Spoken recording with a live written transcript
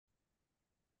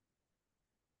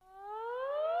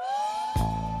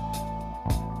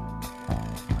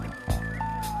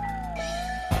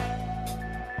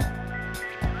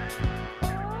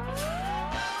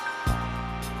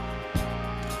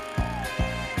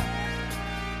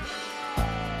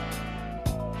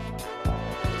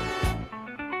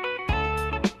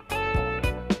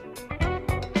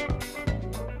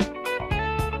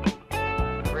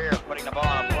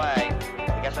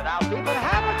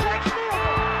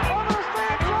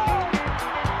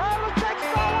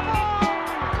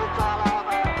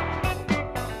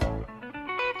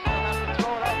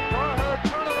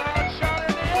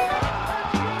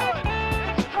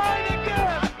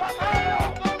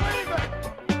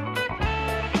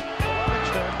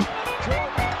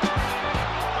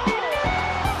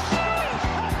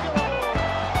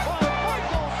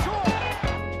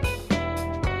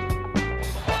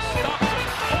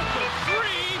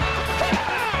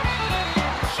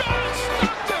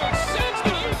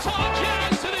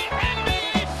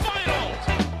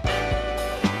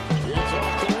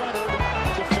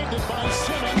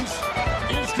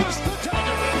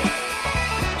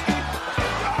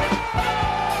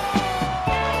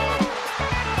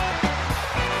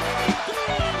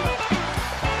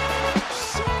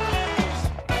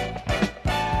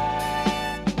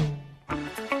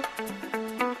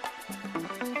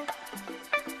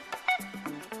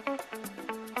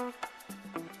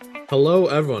Hello,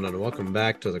 everyone, and welcome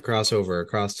back to the Crossover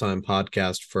Across Time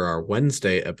podcast for our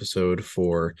Wednesday episode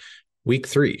for week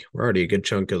three. We're already a good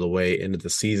chunk of the way into the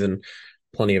season.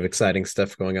 Plenty of exciting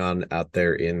stuff going on out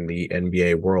there in the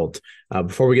NBA world.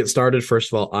 Before we get started,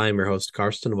 first of all, I'm your host,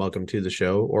 Karsten. Welcome to the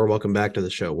show, or welcome back to the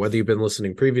show. Whether you've been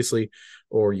listening previously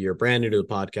or you're brand new to the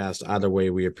podcast, either way,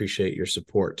 we appreciate your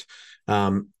support.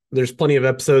 There's plenty of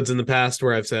episodes in the past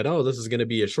where I've said, oh, this is going to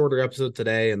be a shorter episode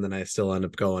today, and then I still end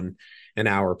up going an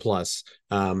hour plus.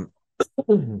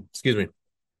 Excuse me.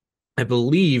 I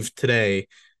believe today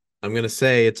I'm going to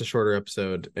say it's a shorter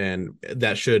episode, and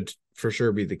that should for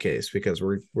sure be the case because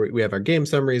we have our game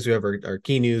summaries, we have our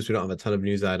key news, we don't have a ton of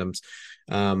news items.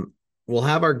 We'll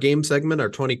have our game segment, our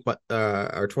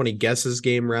 20 guesses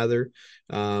game rather,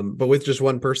 but with just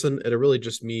one person. It'll really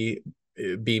just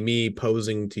be me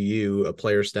posing to you a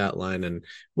player stat line, and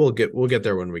we'll get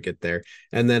there when we get there,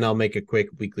 and then I'll make a quick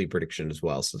weekly prediction as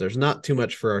well. So there's not too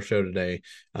much for our show today.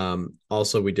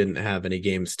 Also, we didn't have any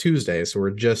games Tuesday, so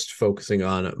we're just focusing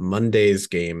on Monday's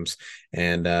games.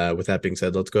 And with that being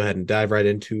said, let's go ahead and dive right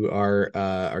into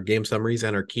our game summaries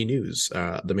and our key news,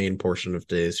 the main portion of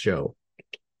today's show.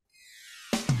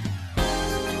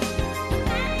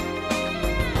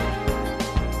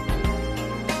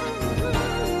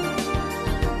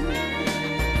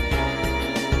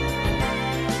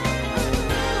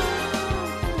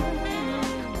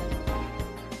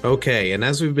 Okay, and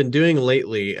as we've been doing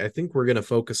lately, I think we're going to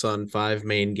focus on five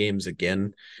main games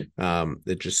again.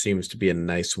 It just seems to be a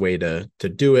nice way to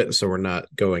do it, so we're not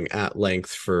going at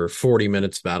length for 40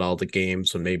 minutes about all the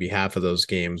games, when maybe half of those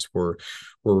games were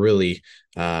really,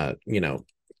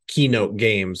 keynote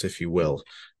games, if you will.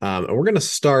 And we're going to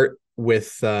start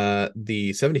with the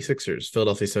 76ers,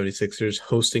 Philadelphia 76ers,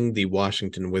 hosting the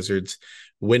Washington Wizards,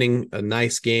 winning a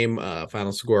nice game,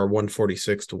 final score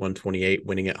 146-128,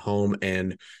 winning at home,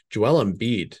 and Joel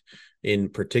Embiid in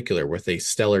particular with a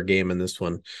stellar game in this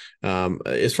one.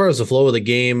 As far as the flow of the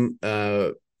game,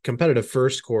 competitive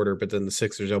first quarter, but then the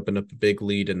Sixers opened up a big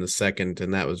lead in the second,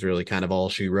 and that was really kind of all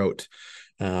she wrote,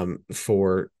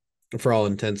 for all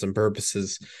intents and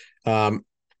purposes.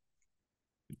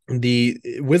 The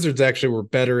Wizards actually were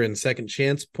better in second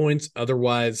chance points.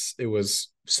 Otherwise, it was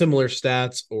similar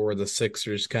stats, or the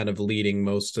Sixers kind of leading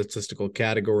most statistical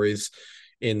categories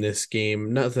in this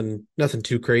game. Nothing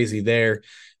too crazy there.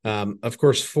 Of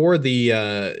course, for the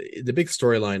big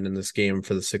storyline in this game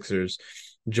for the Sixers,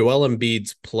 Joel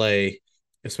Embiid's play,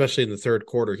 especially in the third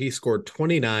quarter. He scored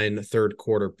 29 third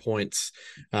quarter points,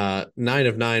 9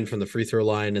 of 9 from the free throw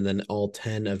line, and then all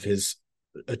 10 of his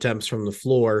attempts from the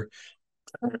floor.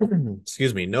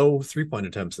 Excuse me, no 3-point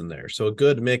attempts in there. So a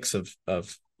good mix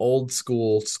of old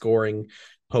school scoring,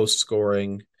 post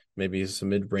scoring, maybe some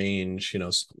mid range,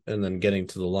 and then getting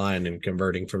to the line and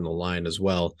converting from the line as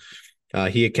well.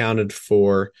 He accounted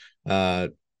for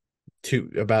about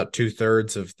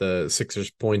 2/3 of the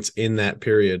Sixers' points in that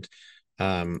period.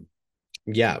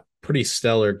 Pretty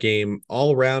stellar game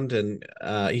all around, and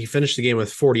he finished the game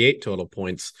with 48 total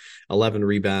points, 11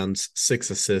 rebounds, 6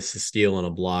 assists, a steal, and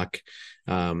a block.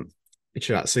 He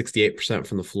shot 68%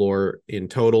 from the floor in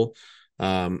total,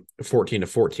 14 of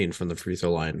 14 from the free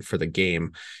throw line for the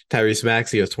game. Tyrese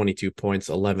Maxey has 22 points,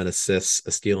 11 assists,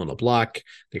 a steal, and a block.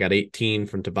 They got 18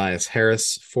 from Tobias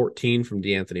Harris, 14 from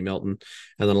DeAnthony Melton,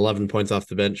 and then 11 points off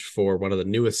the bench for one of the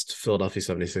newest Philadelphia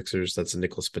 76ers, that's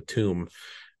Nicholas Batum.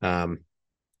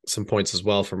 Some points as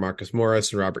well for Marcus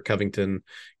Morris and Robert Covington,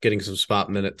 getting some spot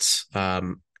minutes,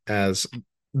 as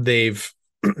they've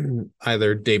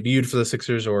either debuted for the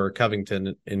Sixers, or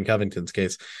Covington, in Covington's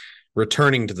case,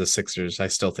 returning to the Sixers. I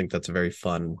still think that's a very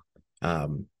fun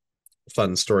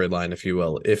storyline, if you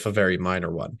will, if a very minor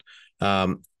one.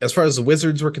 As far as the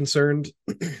Wizards were concerned,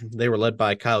 they were led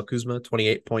by Kyle Kuzma,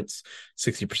 28 points,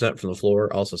 60% from the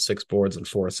floor, also 6 boards and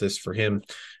 4 assists for him.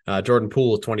 Jordan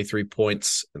Poole with 23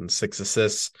 points and 6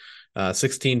 assists,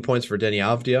 16 points for Deni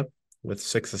Avdija with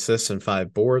 6 assists and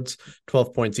 5 boards,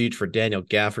 12 points each for Daniel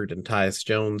Gafford and Tyus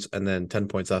Jones, and then 10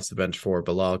 points off the bench for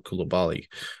Bilal Coulibaly.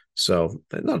 So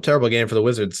not a terrible game for the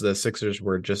Wizards. The Sixers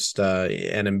were just,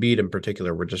 and Embiid in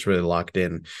particular, were just really locked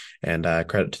in, and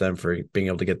credit to them for being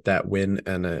able to get that win,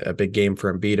 and a big game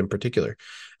for Embiid in particular.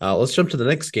 Let's jump to the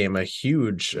next game, a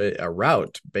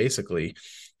rout basically,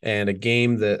 and a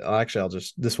game that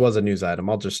this was a news item.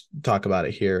 I'll just talk about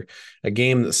it here. A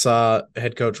game that saw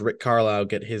head coach Rick Carlisle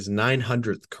get his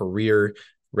 900th career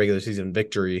regular season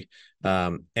victory.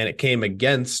 And it came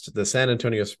against the San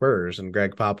Antonio Spurs and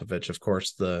Greg Popovich, of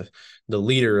course, the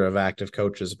leader of active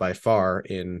coaches by far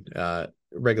in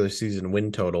regular season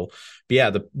win total. But yeah,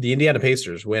 the Indiana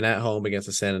Pacers win at home against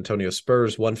the San Antonio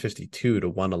Spurs,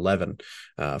 152-111,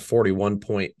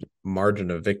 41-point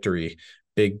margin of victory.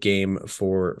 Big game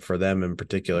for them in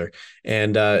particular.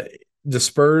 And the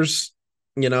Spurs,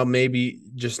 maybe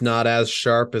just not as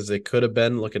sharp as they could have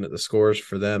been. Looking at the scores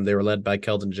for them, they were led by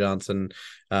Keldon Johnson.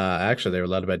 Actually, they were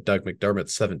led by Doug McDermott,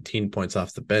 17 points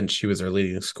off the bench. He was their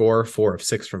leading scorer, 4 of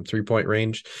 6 from 3-point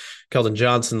range. Keldon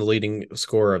Johnson, the leading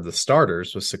scorer of the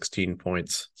starters, was 16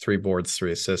 points, 3 boards,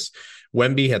 3 assists.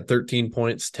 Wemby had 13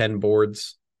 points, 10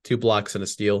 boards, 2 blocks, and a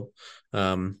steal.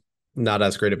 Not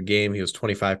as great of a game. He was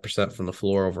 25% from the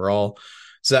floor overall.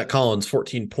 Zach Collins,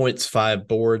 14 points, 5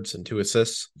 boards, and 2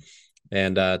 assists.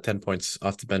 And 10 points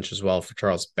off the bench as well for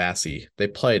Charles Bassey. They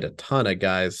played a ton of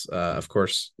guys. Of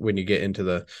course, when you get into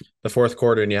the fourth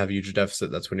quarter and you have a huge deficit,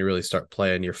 that's when you really start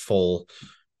playing your full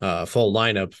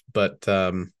lineup. But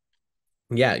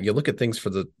yeah, you look at things for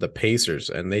the Pacers,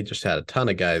 and they just had a ton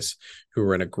of guys who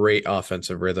were in a great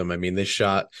offensive rhythm. I mean, they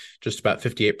shot just about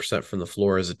 58% from the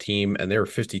floor as a team, and they were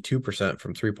 52%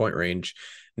 from 3-point range,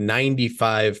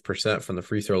 95% from the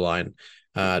free throw line.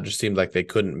 Just seemed like they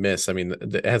couldn't miss. I mean,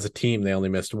 as a team, they only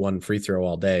missed 1 free throw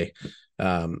all day.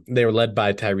 They were led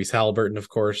by Tyrese Halliburton, of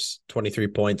course, 23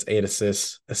 points, 8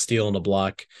 assists, a steal and a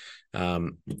block.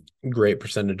 Great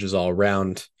percentages all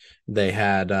around. They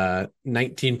had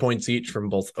 19 points each from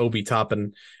both Obi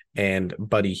Toppin and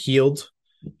Buddy Hield.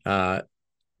 They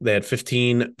had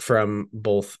 15 from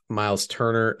both Miles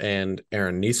Turner and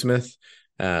Aaron Nesmith.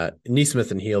 Nesmith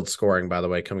and Hield scoring, by the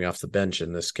way, coming off the bench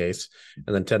in this case.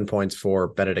 And then 10 points for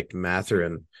Benedict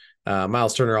Mathurin.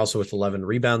 Miles Turner also with 11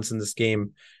 rebounds in this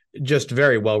game. Just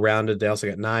very well-rounded. They also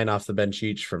got 9 off the bench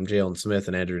each from Jalen Smith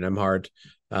and Andrew Nembhard.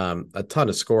 A ton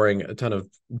of scoring, a ton of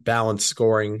balanced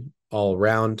scoring all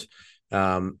around.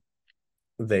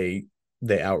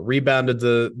 They out-rebounded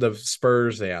the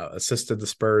Spurs. They out-assisted the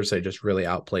Spurs. They just really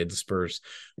outplayed the Spurs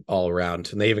all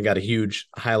around. And they even got a huge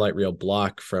highlight reel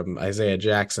block from Isaiah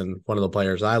Jackson, one of the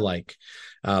players I like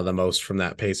the most from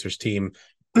that Pacers team,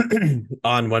 on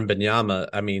Wembanyama.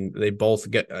 I mean, they both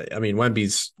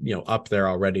Wemby's, up there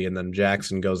already, and then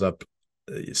Jackson goes up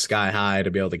sky high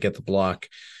to be able to get the block.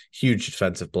 Huge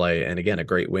defensive play. And again, a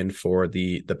great win for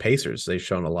the Pacers. They've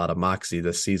shown a lot of moxie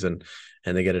this season,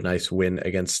 and they get a nice win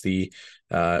against the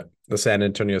San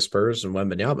Antonio Spurs and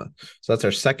Wembanyama. So that's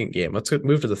our second game. Let's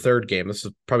move to the third game. This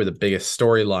is probably the biggest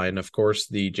storyline, of course,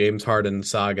 the James Harden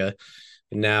saga.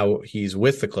 Now he's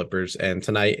with the Clippers, and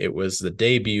tonight it was the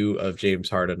debut of James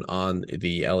Harden on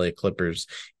the LA Clippers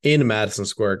in Madison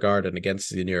Square Garden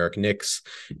against the New York Knicks,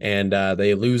 and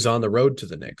they lose on the road to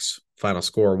the Knicks. Final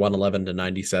score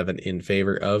 111-97 in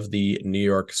favor of the New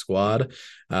York squad.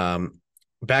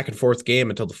 Back and forth game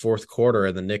until the fourth quarter,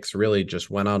 and the Knicks really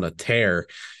just went on a tear,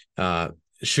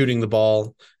 shooting the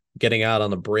ball, getting out on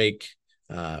the break,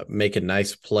 making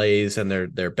nice plays, and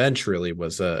their bench really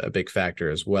was a big factor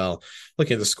as well.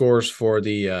 Looking at the scores for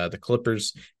the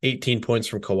Clippers, 18 points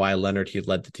from Kawhi Leonard. He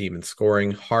led the team in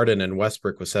scoring. Harden and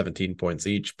Westbrook with 17 points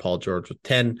each. Paul George with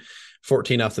 10,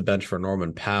 14 off the bench for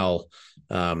Norman Powell.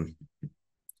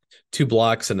 2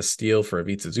 blocks and a steal for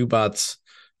Ivica Zubac.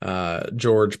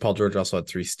 Paul George also had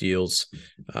 3 steals.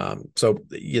 So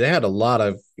they had a lot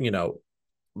of,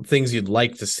 things you'd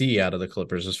like to see out of the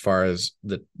Clippers as far as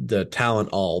the talent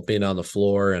all being on the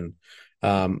floor, and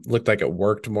looked like it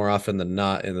worked more often than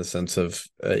not in the sense of,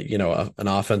 an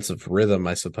offensive rhythm,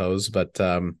 I suppose. But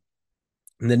the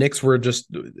Knicks were just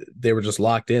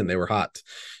locked in. They were hot.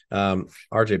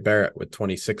 RJ Barrett with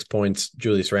 26 points,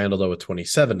 Julius Randle though with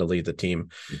 27 to lead the team,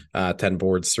 10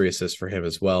 boards, 3 assists for him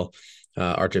as well.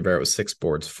 RJ Barrett with 6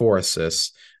 boards, 4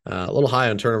 assists. A little high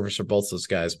on turnovers for both those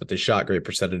guys, but they shot great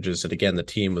percentages. And again, the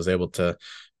team was able to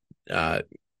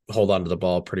hold on to the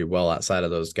ball pretty well outside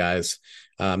of those guys.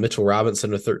 Mitchell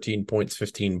Robinson with 13 points,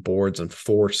 15 boards, and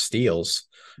 4 steals.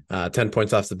 10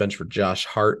 points off the bench for Josh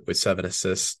Hart with 7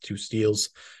 assists, 2 steals.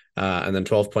 And then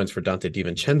 12 points for Dante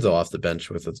DiVincenzo off the bench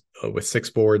with 6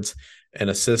 boards, an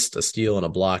assist, a steal, and a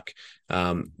block.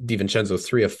 DiVincenzo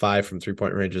 3 of 5 from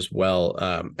 3-point range as well.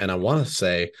 And I want to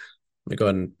say, let me go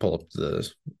ahead and pull up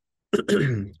the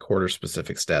quarter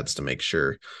specific stats to make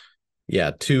sure.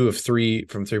 Yeah, 2 of 3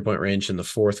 from 3-point range in the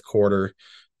fourth quarter.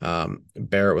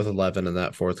 Barrett with 11 in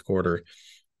that fourth quarter.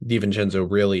 DiVincenzo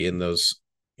really in those,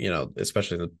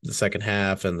 especially in the second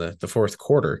half and the fourth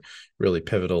quarter, really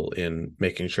pivotal in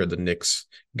making sure the Knicks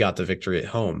got the victory at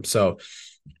home. So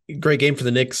great game for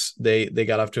the Knicks. They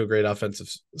got off to a great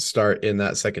offensive start in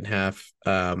that second half.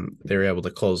 They were able to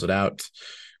close it out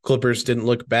Clippers didn't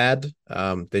look bad.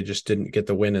 They just didn't get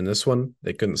the win in this one.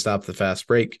 They couldn't stop the fast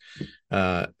break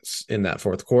in that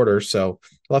fourth quarter. So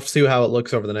we'll have to see how it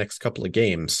looks over the next couple of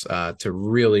games to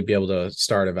really be able to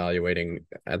start evaluating,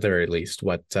 at the very least,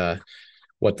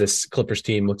 what this Clippers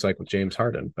team looks like with James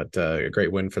Harden. But a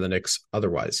great win for the Knicks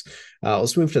otherwise.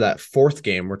 Let's move to that fourth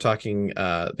game. We're talking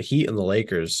the Heat and the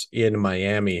Lakers in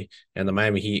Miami, and the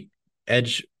Miami Heat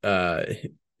edge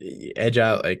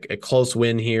out a close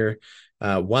win here.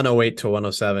 108 to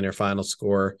 107, your final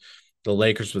score. The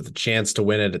Lakers with a chance to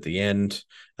win it at the end.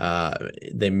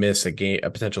 They miss a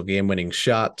potential game-winning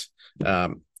shot.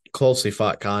 Closely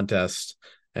fought contest,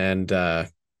 and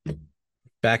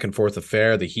back and forth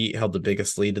affair. The Heat held the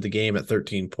biggest lead of the game at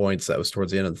 13 points. That was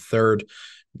towards the end of the third.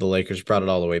 The Lakers brought it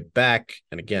all the way back,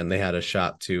 and again, they had a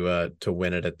shot to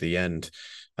win it at the end.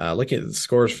 Looking at the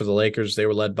scores for the Lakers, they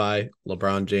were led by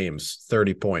LeBron James,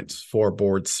 30 points, 4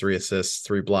 boards, 3 assists,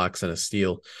 3 blocks, and a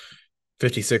steal.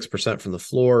 56% from the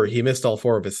floor. He missed all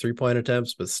 4 of his 3-point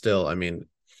attempts, but still, I mean,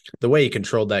 the way he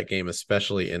controlled that game,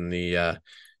 especially in the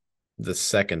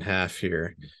second half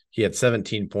here, he had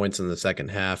 17 points in the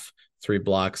second half, 3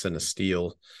 blocks and a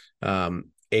steal,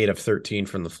 8 of 13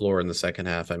 from the floor in the second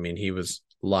half. I mean, he was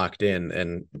locked in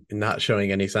and not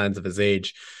showing any signs of his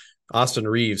age. Austin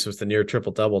Reeves with the near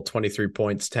triple-double, 23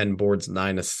 points, 10 boards,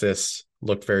 9 assists.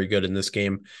 Looked very good in this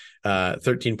game.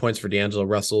 13 points for D'Angelo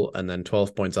Russell, and then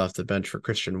 12 points off the bench for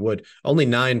Christian Wood. Only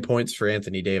 9 points for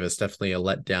Anthony Davis. Definitely a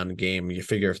letdown game. You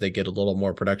figure if they get a little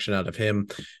more production out of him,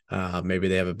 maybe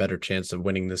they have a better chance of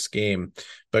winning this game.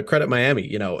 But credit Miami.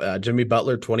 Jimmy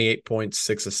Butler, 28 points,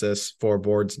 6 assists, 4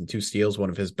 boards, and 2 steals. One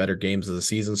of his better games of the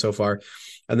season so far.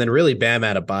 And then really Bam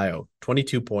Adebayo,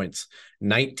 22 points,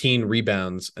 19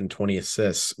 rebounds, and 20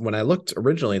 assists. When I looked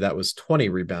originally, that was 20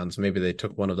 rebounds. Maybe they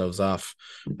took one of those off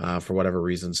for whatever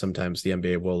reason. Sometimes the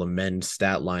NBA will amend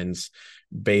stat lines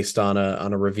based on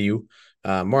a review.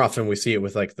 More often we see it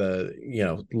with like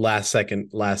the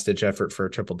last ditch effort for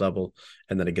a triple double,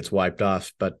 and then it gets wiped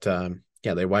off. But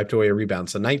they wiped away a rebound.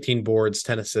 So 19 boards,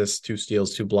 10 assists, 2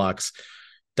 steals, 2 blocks,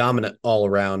 dominant all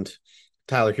around.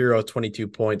 Tyler Hero, 22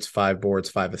 points, 5 boards,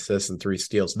 5 assists, and 3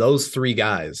 steals. Those 3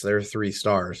 guys, their 3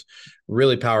 stars,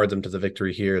 really powered them to the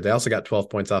victory here. They also got 12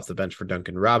 points off the bench for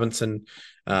Duncan Robinson,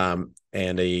 and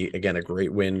a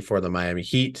great win for the Miami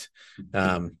Heat.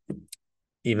 Even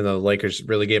though the Lakers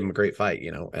really gave them a great fight,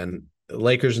 and the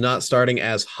Lakers not starting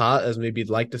as hot as maybe you'd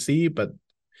like to see, but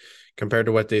compared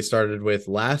to what they started with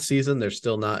last season, they're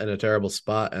still not in a terrible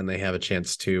spot, and they have a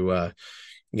chance to,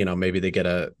 maybe they get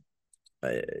a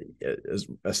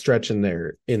stretch in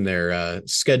their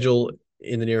schedule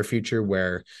in the near future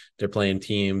where they're playing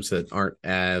teams that aren't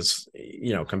as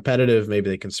competitive.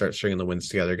 Maybe they can start stringing the wins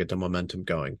together, get the momentum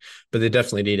going. But they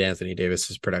definitely need Anthony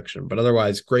Davis's production. But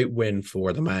otherwise, great win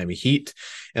for the Miami Heat.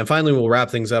 And finally, we'll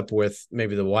wrap things up with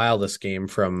maybe the wildest game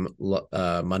from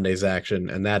Monday's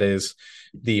action, and that is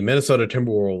the Minnesota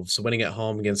Timberwolves winning at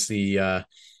home against the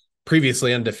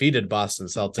previously undefeated Boston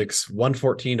Celtics,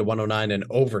 114 to 109 in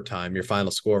overtime, your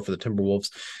final score for the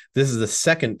Timberwolves. This is the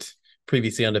second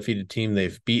previously undefeated team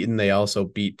they've beaten. They also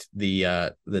beat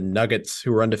the Nuggets,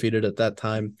 who were undefeated at that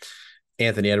time.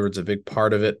 Anthony Edwards, a big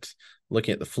part of it.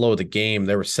 Looking at the flow of the game,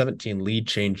 there were 17 lead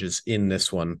changes in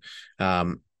this one.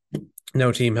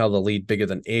 No team held a lead bigger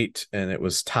than 8, and it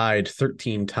was tied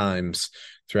 13 times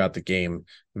throughout the game.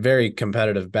 Very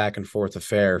competitive back and forth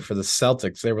affair. For the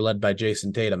Celtics, they were led by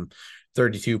Jason Tatum,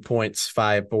 32 points,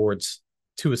 5 boards,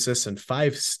 2 assists, and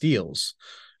 5 steals,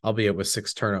 albeit with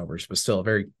 6 turnovers, but still a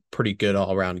very pretty good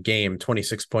all-around game.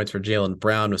 26 points for Jaylen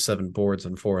Brown with 7 boards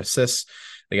and 4 assists.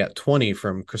 They got 20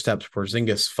 from Kristaps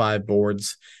Porzingis, 5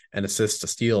 boards, and assists, a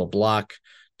steal, a block.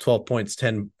 12 points,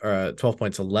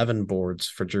 11 boards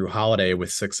for Drew Holiday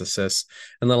with 6 assists,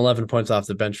 and then 11 points off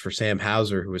the bench for Sam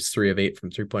Hauser, who was 3 of 8 from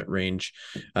 3-point range.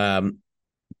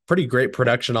 Pretty great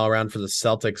production all around for the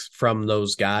Celtics from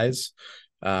those guys.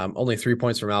 Only 3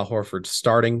 points from Al Horford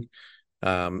starting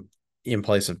in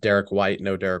place of Derek White.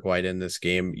 No Derek White in this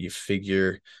game. You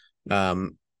figure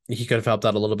he could have helped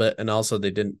out a little bit. And also they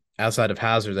didn't, outside of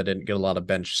Hauser, they didn't get a lot of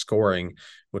bench scoring,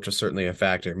 which was certainly a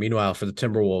factor. Meanwhile, for the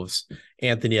Timberwolves,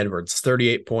 Anthony Edwards,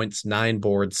 38 points, 9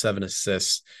 boards, 7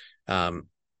 assists,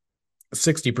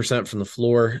 60% from the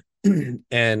floor.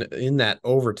 And in that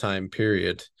overtime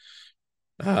period,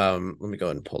 let me go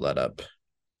ahead and pull that up.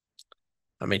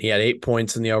 I mean, he had 8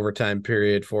 points in the overtime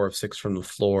period, 4 of 6 from the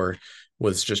floor,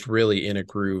 was just really in a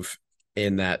groove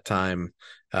in that time,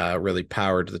 really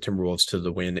powered the Timberwolves to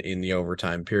the win in the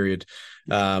overtime period.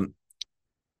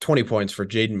 20 points for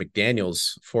Jaden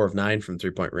McDaniels, 4 of 9 from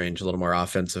 3-point range, a little more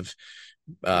offensive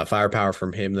firepower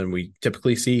from him than we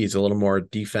typically see. He's a little more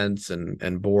defense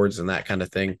and boards and that kind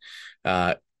of thing.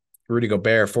 Rudy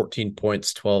Gobert, 14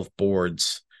 points, 12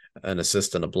 boards, an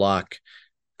assist and a block.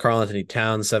 Karl-Anthony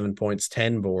Towns, 7 points,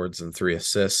 10 boards, and 3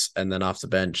 assists. And then off the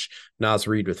bench, Naz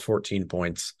Reid with 14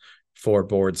 points, 4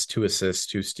 boards, 2 assists,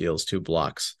 2 steals, 2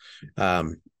 blocks.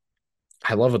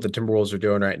 I love what the Timberwolves are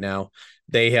doing right now.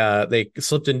 They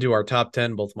slipped into our top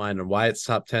 10, both mine and Wyatt's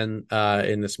top 10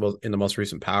 in the most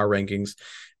recent power rankings.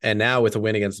 And now with a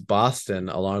win against Boston,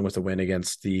 along with a win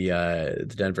against the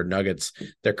Denver Nuggets,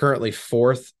 they're currently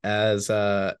fourth as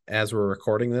we're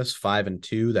recording this,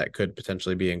 5-2. That could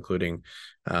potentially be including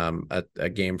a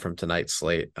game from tonight's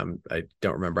slate. I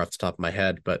don't remember off the top of my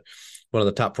head, but one of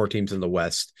the top 4 teams in the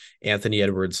West. Anthony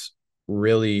Edwards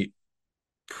really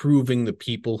proving the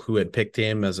people who had picked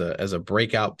him as a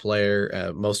breakout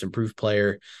player, most improved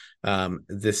player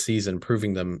this season,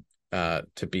 proving them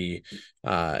to be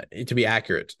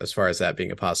accurate as far as that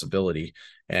being a possibility.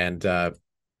 And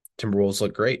Timberwolves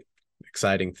look great.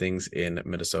 Exciting things in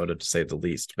Minnesota, to say the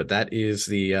least. But that is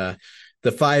the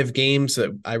 5 games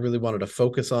that I really wanted to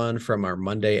focus on from our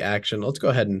Monday action. Let's go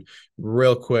ahead and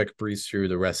real quick breeze through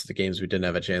the rest of the games we didn't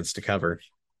have a chance to cover.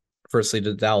 Firstly,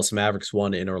 the Dallas Mavericks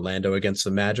won in Orlando against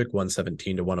the Magic,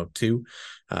 117-102.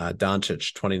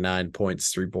 Doncic, 29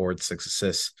 points, 3 boards, 6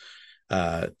 assists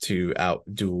to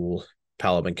outduel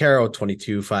Paolo Banchero,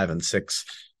 22, 5 and 6.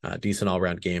 Decent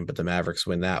all-around game, but the Mavericks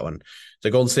win that one.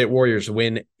 The Golden State Warriors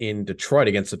win in Detroit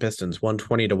against the Pistons,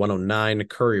 120-109.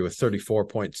 Curry with 34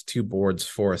 points, 2 boards,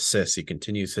 4 assists. He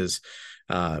continues his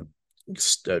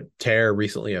tear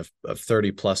recently of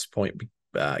 30-plus point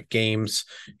games.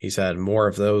 He's had more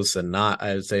of those than not,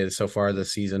 I would say, so far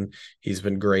this season. He's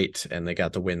been great, and they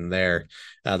got the win there.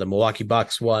 The Milwaukee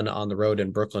Bucks won on the road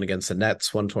in Brooklyn against the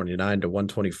Nets,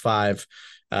 129-125.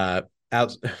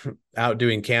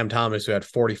 Outdoing Cam Thomas, who had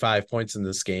 45 points in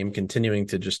this game, continuing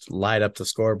to just light up the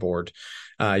scoreboard.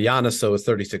 Giannis, though, with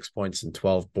 36 points and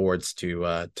 12 boards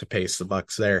to pace the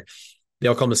Bucks there. The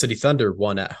Oklahoma City Thunder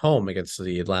won at home against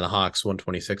the Atlanta Hawks,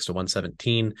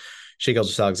 126-117. Shai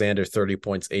Gilgeous-Alexander, 30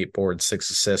 points, 8 boards,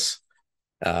 6 assists.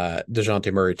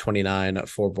 DeJounte Murray, 29,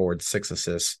 4 boards, 6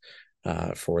 assists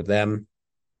for them.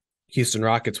 Houston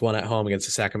Rockets won at home against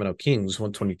the Sacramento Kings,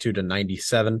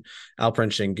 122-97. Alperen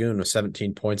Sengun with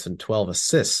 17 points and 12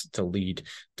 assists to lead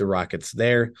the Rockets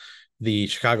there. The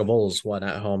Chicago Bulls won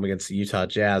at home against the Utah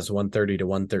Jazz,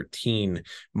 130-113.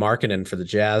 Markkanen for the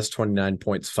Jazz, 29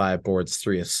 points, 5 boards,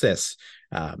 3 assists.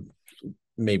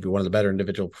 Maybe one of the better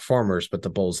individual performers, but the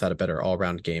Bulls had a better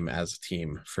all-around game as a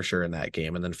team for sure in that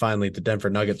game. And then finally, the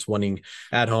Denver Nuggets winning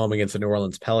at home against the New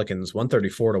Orleans Pelicans,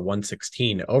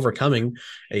 134-116, overcoming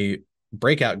a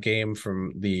breakout game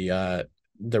from the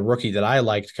rookie that I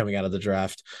liked coming out of the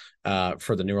draft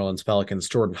for the New Orleans Pelicans,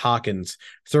 Jordan Hawkins,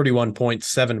 31 points,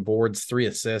 7 boards, 3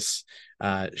 assists,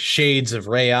 shades of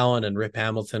Ray Allen and Rip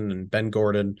Hamilton and Ben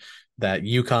Gordon, that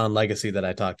UConn legacy that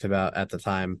I talked about at the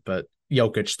time. But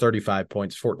Jokic, 35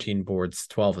 points, 14 boards,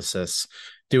 12 assists,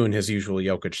 doing his usual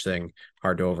Jokic thing.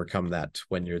 Hard to overcome that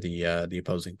when you're the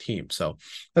opposing team. So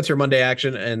that's your Monday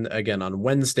action. And again, on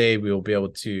Wednesday, we will be able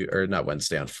to, or not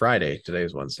Wednesday, on Friday. Today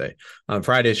is Wednesday. On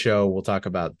Friday's show, we'll talk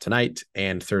about tonight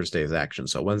and Thursday's action.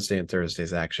 So Wednesday and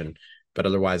Thursday's action. But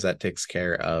otherwise, that takes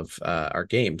care of our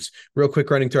games. Real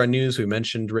quick, running through our news, we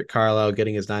mentioned Rick Carlisle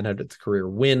getting his 900th career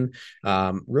win.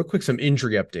 Real quick, some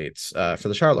injury updates for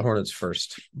the Charlotte Hornets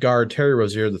first. Guard Terry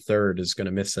Rozier III is going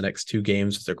to miss the next 2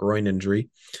 games with a groin injury.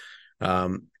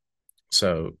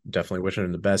 So definitely wishing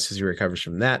him the best as he recovers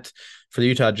from that. For the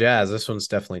Utah Jazz, this one's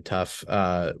definitely tough.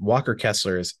 Walker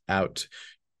Kessler is out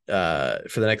for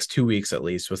the next 2 weeks at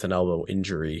least with an elbow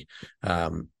injury.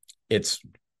 It's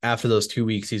after those 2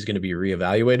 weeks, he's going to be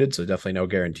reevaluated. So definitely no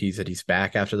guarantees that he's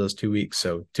back after those 2 weeks.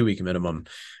 So 2-week minimum.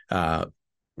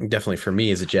 Definitely for me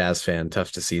as a Jazz fan,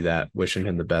 tough to see that. Wishing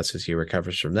him the best as he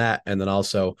recovers from that. And then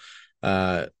also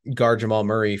guard Jamal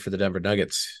Murray for the Denver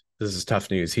Nuggets. This is tough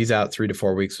news. He's out 3 to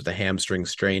 4 weeks with a hamstring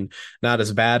strain. Not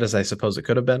as bad as I suppose it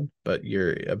could have been, but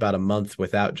you're about a month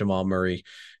without Jamal Murray.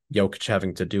 Jokic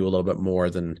having to do a little bit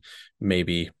more than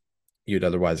maybe you'd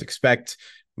otherwise expect.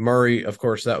 Murray, of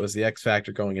course, that was the X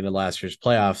factor going into last year's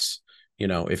playoffs. You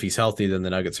know, if he's healthy, then the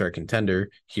Nuggets are a contender.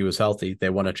 He was healthy. They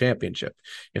won a championship.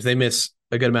 If they miss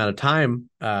a good amount of time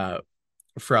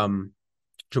from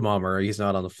Jamal Murray, he's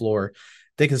not on the floor,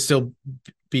 they can still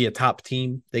be a top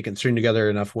team. They can string together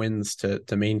enough wins to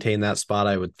maintain that spot,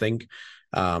 I would think.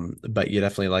 But you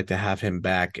definitely like to have him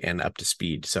back and up to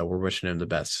speed. So we're wishing him the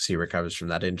best as he recovers from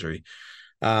that injury.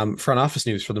 Front office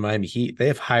news for the Miami Heat. They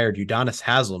have hired Udonis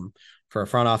Haslem, for a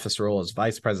front office role as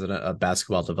vice president of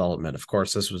basketball development. Of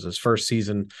course, this was his first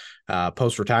season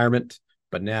post-retirement,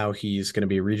 but now he's going to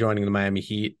be rejoining the Miami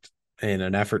Heat in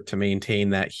an effort to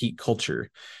maintain that Heat culture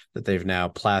that they've now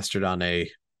plastered on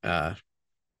a I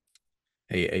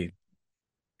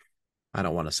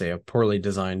don't want to say a poorly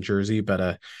designed jersey,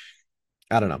 but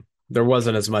I don't know. There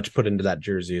wasn't as much put into that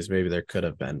jersey as maybe there could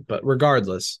have been. But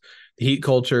regardless, the Heat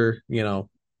culture,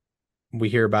 we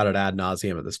hear about it ad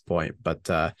nauseum at this point.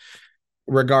 But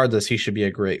regardless, he should be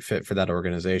a great fit for that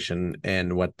organization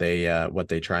and what they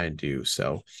try and do.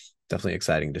 So definitely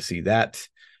exciting to see that.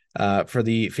 For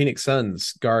the Phoenix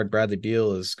Suns, guard Bradley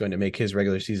Beal is going to make his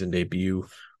regular season debut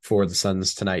for the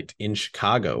Suns tonight in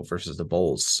Chicago versus the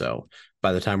Bulls. So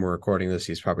by the time we're recording this,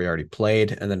 he's probably already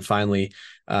played. And then finally,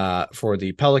 for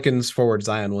the Pelicans, forward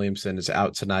Zion Williamson is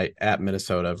out tonight at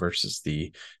Minnesota versus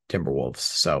the Timberwolves.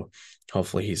 So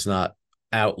hopefully he's not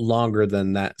out longer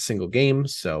than that single game.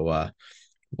 So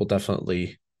we'll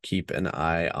definitely keep an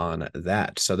eye on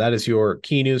that. So that is your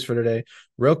key news for today.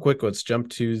 Real quick, let's jump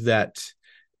to that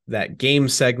game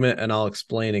segment, and I'll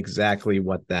explain exactly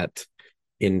what that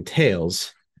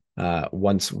entails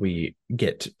once we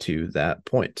get to that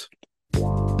point.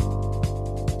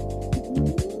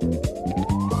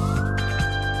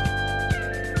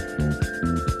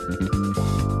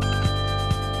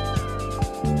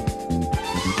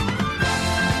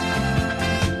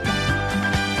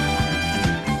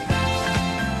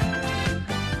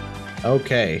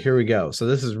 Okay, here we go. So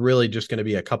this is really just going to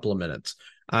be a couple of minutes.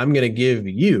 I'm going to give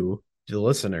you, the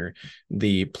listener,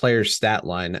 the player's stat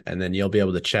line, and then you'll be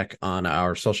able to check on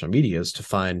our social medias to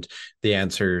find the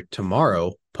answer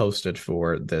tomorrow posted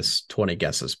for this 20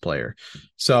 guesses player.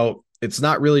 So it's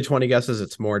not really 20 guesses.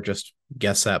 It's more just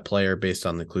guess that player based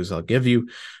on the clues I'll give you.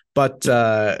 But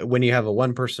when you have a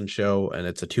one-person show and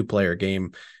it's a two-player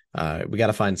game, we got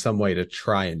to find some way to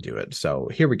try and do it. So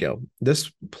here we go.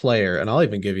 This player, and I'll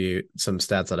even give you some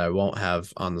stats that I won't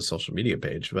have on the social media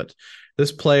page, but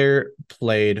this player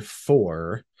played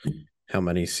for how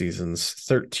many seasons?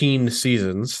 13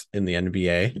 seasons in the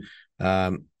NBA.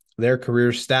 Their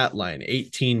career stat line,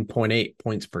 18.8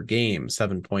 points per game,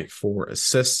 7.4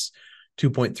 assists,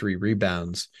 2.3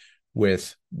 rebounds,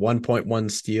 with 1.1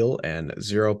 steal and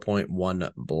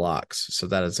 0.1 blocks. So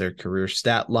that is their career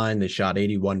stat line. They shot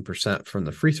 81% from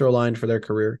the free throw line for their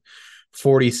career,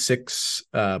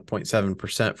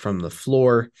 46.7% from the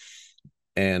floor,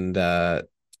 and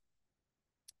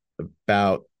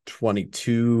about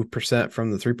 22%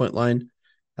 from the three-point line.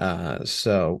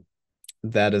 So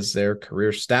that is their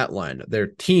career stat line. Their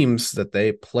teams that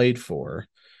they played for,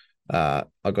 I'll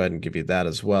go ahead and give you that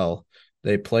as well.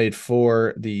 They played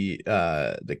for the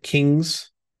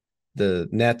Kings, the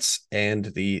Nets, and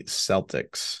the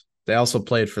Celtics. They also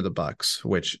played for the Bucks,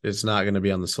 which is not going to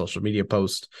be on the social media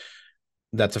post.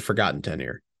 That's a forgotten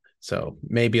tenure. So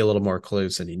maybe a little more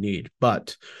clues than you need.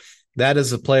 But that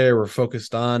is a player we're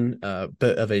focused on, a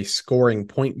bit of a scoring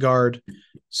point guard.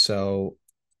 So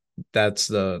that's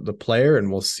the player,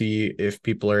 and we'll see if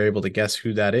people are able to guess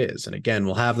who that is. And again,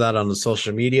 we'll have that on the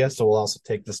social media. So we'll also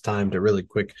take this time to really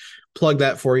quick plug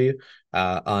that for you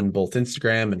on both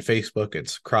Instagram and Facebook.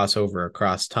 It's Crossover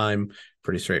Across Time.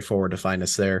 Pretty straightforward to find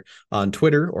us there. On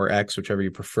Twitter or X, whichever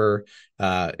you prefer,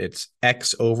 it's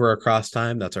X over Across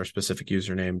Time. That's our specific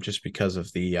username just because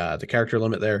of the character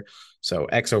limit there. So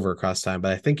X over Across Time.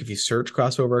 But I think if you search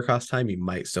Crossover Across Time, you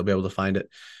might still be able to find it.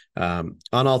 On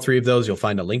all three of those, you'll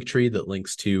find a link tree that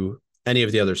links to any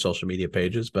of the other social media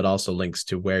pages, but also links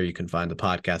to where you can find the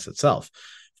podcast itself.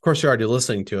 Of course, you're already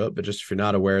listening to it, but just if you're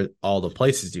not aware, all the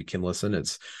places you can listen,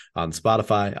 it's on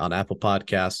Spotify, on Apple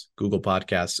Podcasts, Google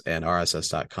Podcasts, and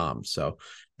RSS.com. So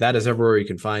that is everywhere you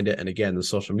can find it. And again, the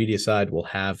social media side will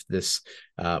have this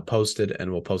posted,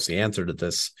 and we'll post the answer to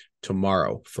this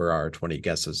tomorrow for our 20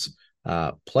 guesses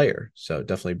player. So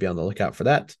definitely be on the lookout for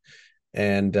that.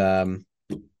 And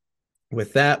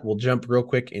with that, we'll jump real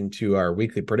quick into our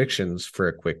weekly predictions for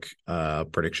a quick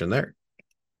prediction there.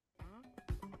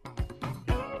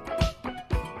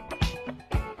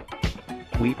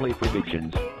 Weekly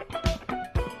predictions.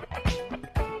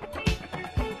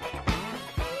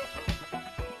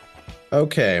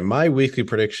 Okay, my weekly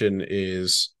prediction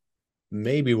is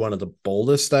maybe one of the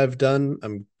boldest I've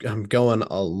done. I'm going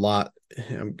a lot.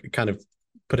 I'm kind of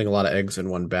putting a lot of eggs in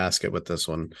one basket with this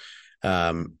one.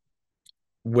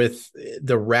 With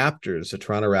the Raptors, the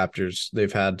Toronto Raptors,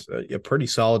 they've had a pretty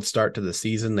solid start to the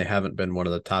season. They haven't been one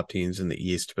of the top teams in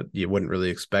the East, but you wouldn't really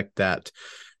expect that.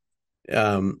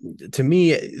 To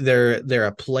me, they're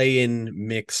a play-in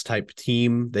mix type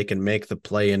team. They can make the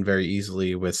play-in very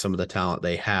easily with some of the talent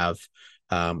they have.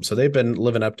 So they've been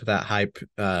living up to that hype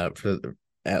for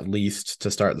at least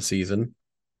to start the season.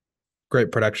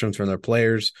 Great productions from their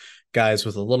players, guys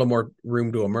with a little more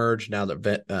room to emerge now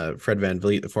that Fred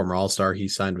VanVleet, the former All-Star, he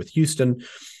signed with Houston.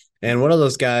 And one of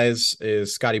those guys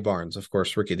is Scotty Barnes, of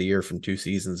course, Rookie of the Year from 2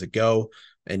 seasons ago.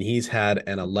 And he's had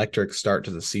an electric start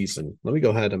to the season. Let me go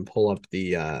ahead and pull up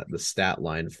the stat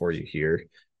line for you here.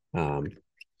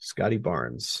 Scotty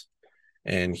Barnes.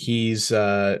 And he's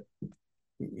a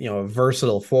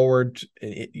versatile forward,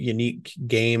 unique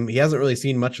game. He hasn't really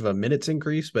seen much of a minutes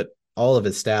increase, but all of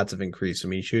his stats have increased. I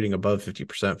mean, he's shooting above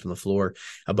 50% from the floor,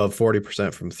 above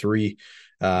 40% from three,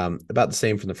 about the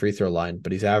same from the free throw line,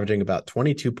 but he's averaging about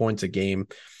 22 points a game,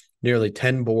 nearly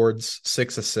 10 boards,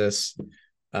 6 assists,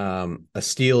 a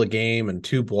steal a game, and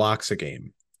 2 blocks a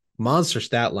game. Monster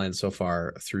stat line so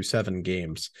far through 7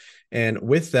 games. And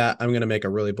with that, I'm going to make a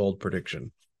really bold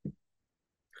prediction.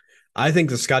 I think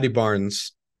that Scotty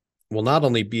Barnes will not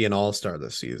only be an all-star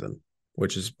this season,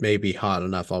 which is maybe hot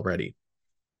enough already,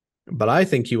 but I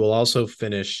think he will also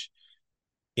finish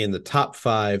in the top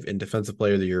 5 in Defensive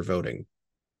Player of the Year voting.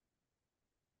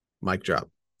 Mic drop.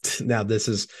 Now, this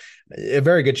is a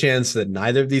very good chance that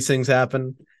neither of these things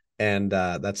happen. And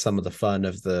that's some of the fun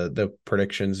of the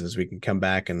predictions, is we can come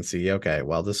back and see, okay,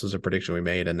 well, this was a prediction we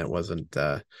made and it wasn't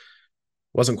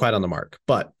quite on the mark.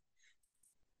 But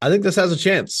I think this has a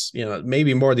chance,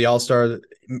 maybe more the All-Star,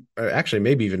 or actually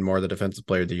maybe even more the Defensive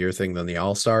Player of the Year thing than the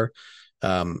All-Star.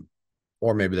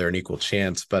 Or maybe they're an equal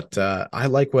chance, but I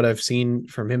like what I've seen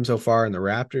from him so far in the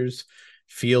Raptors.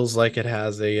 Feels like it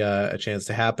has a chance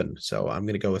to happen. So I'm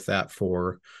going to go with that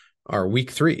for our week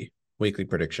 3 weekly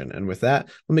prediction. And with that,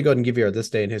 let me go ahead and give you our This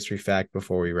Day in History fact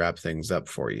before we wrap things up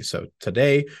for you. So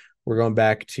today we're going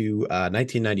back to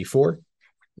 1994,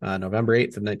 November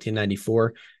 8th of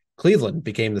 1994. Cleveland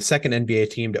became the second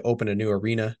NBA team to open a new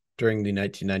arena during the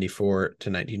 1994 to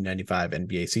 1995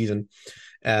 NBA season,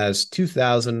 as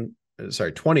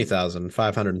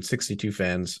 20,562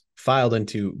 fans filed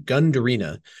into Gund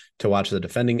Arena to watch the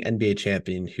defending NBA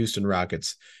champion Houston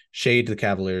Rockets shade the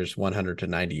Cavaliers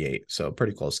 100-98. So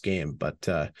pretty close game,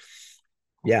 but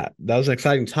yeah, that was an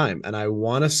exciting time. And I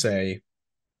want to say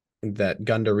that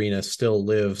Gund Arena still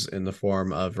lives in the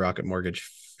form of Rocket Mortgage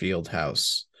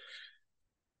Fieldhouse.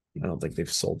 I don't think they've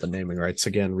sold the naming rights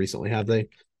again recently, have they?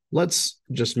 Let's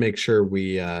just make sure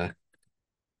we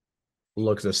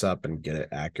look this up and get it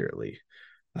accurately.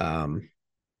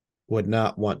 Would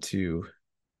not want to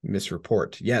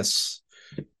misreport. Yes,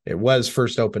 it was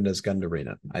first opened as Gund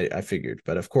Arena. I figured,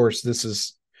 but of course, this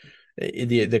is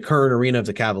the current arena of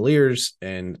the Cavaliers,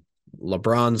 and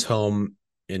LeBron's home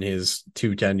in his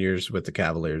 2 tenures with the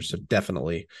Cavaliers. So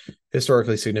definitely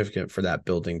historically significant for that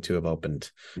building to have opened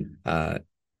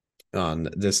on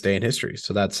this day in history.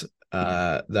 So that's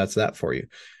that for you.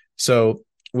 So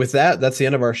with that, that's the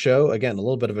end of our show. Again, a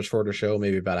little bit of a shorter show,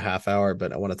 maybe about a half hour,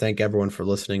 but I want to thank everyone for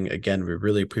listening. Again, we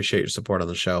really appreciate your support on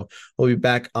the show. We'll be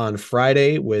back on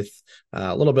Friday with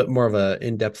a little bit more of an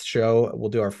in-depth show. We'll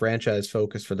do our franchise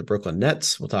focus for the Brooklyn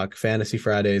Nets. We'll talk Fantasy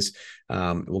Fridays.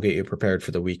 We'll get you prepared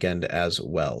for the weekend as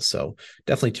well. So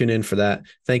definitely tune in for that.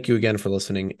 Thank you again for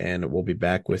listening, and we'll be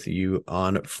back with you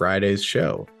on Friday's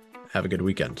show. Have a good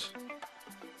weekend.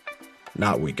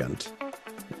 Not weekend.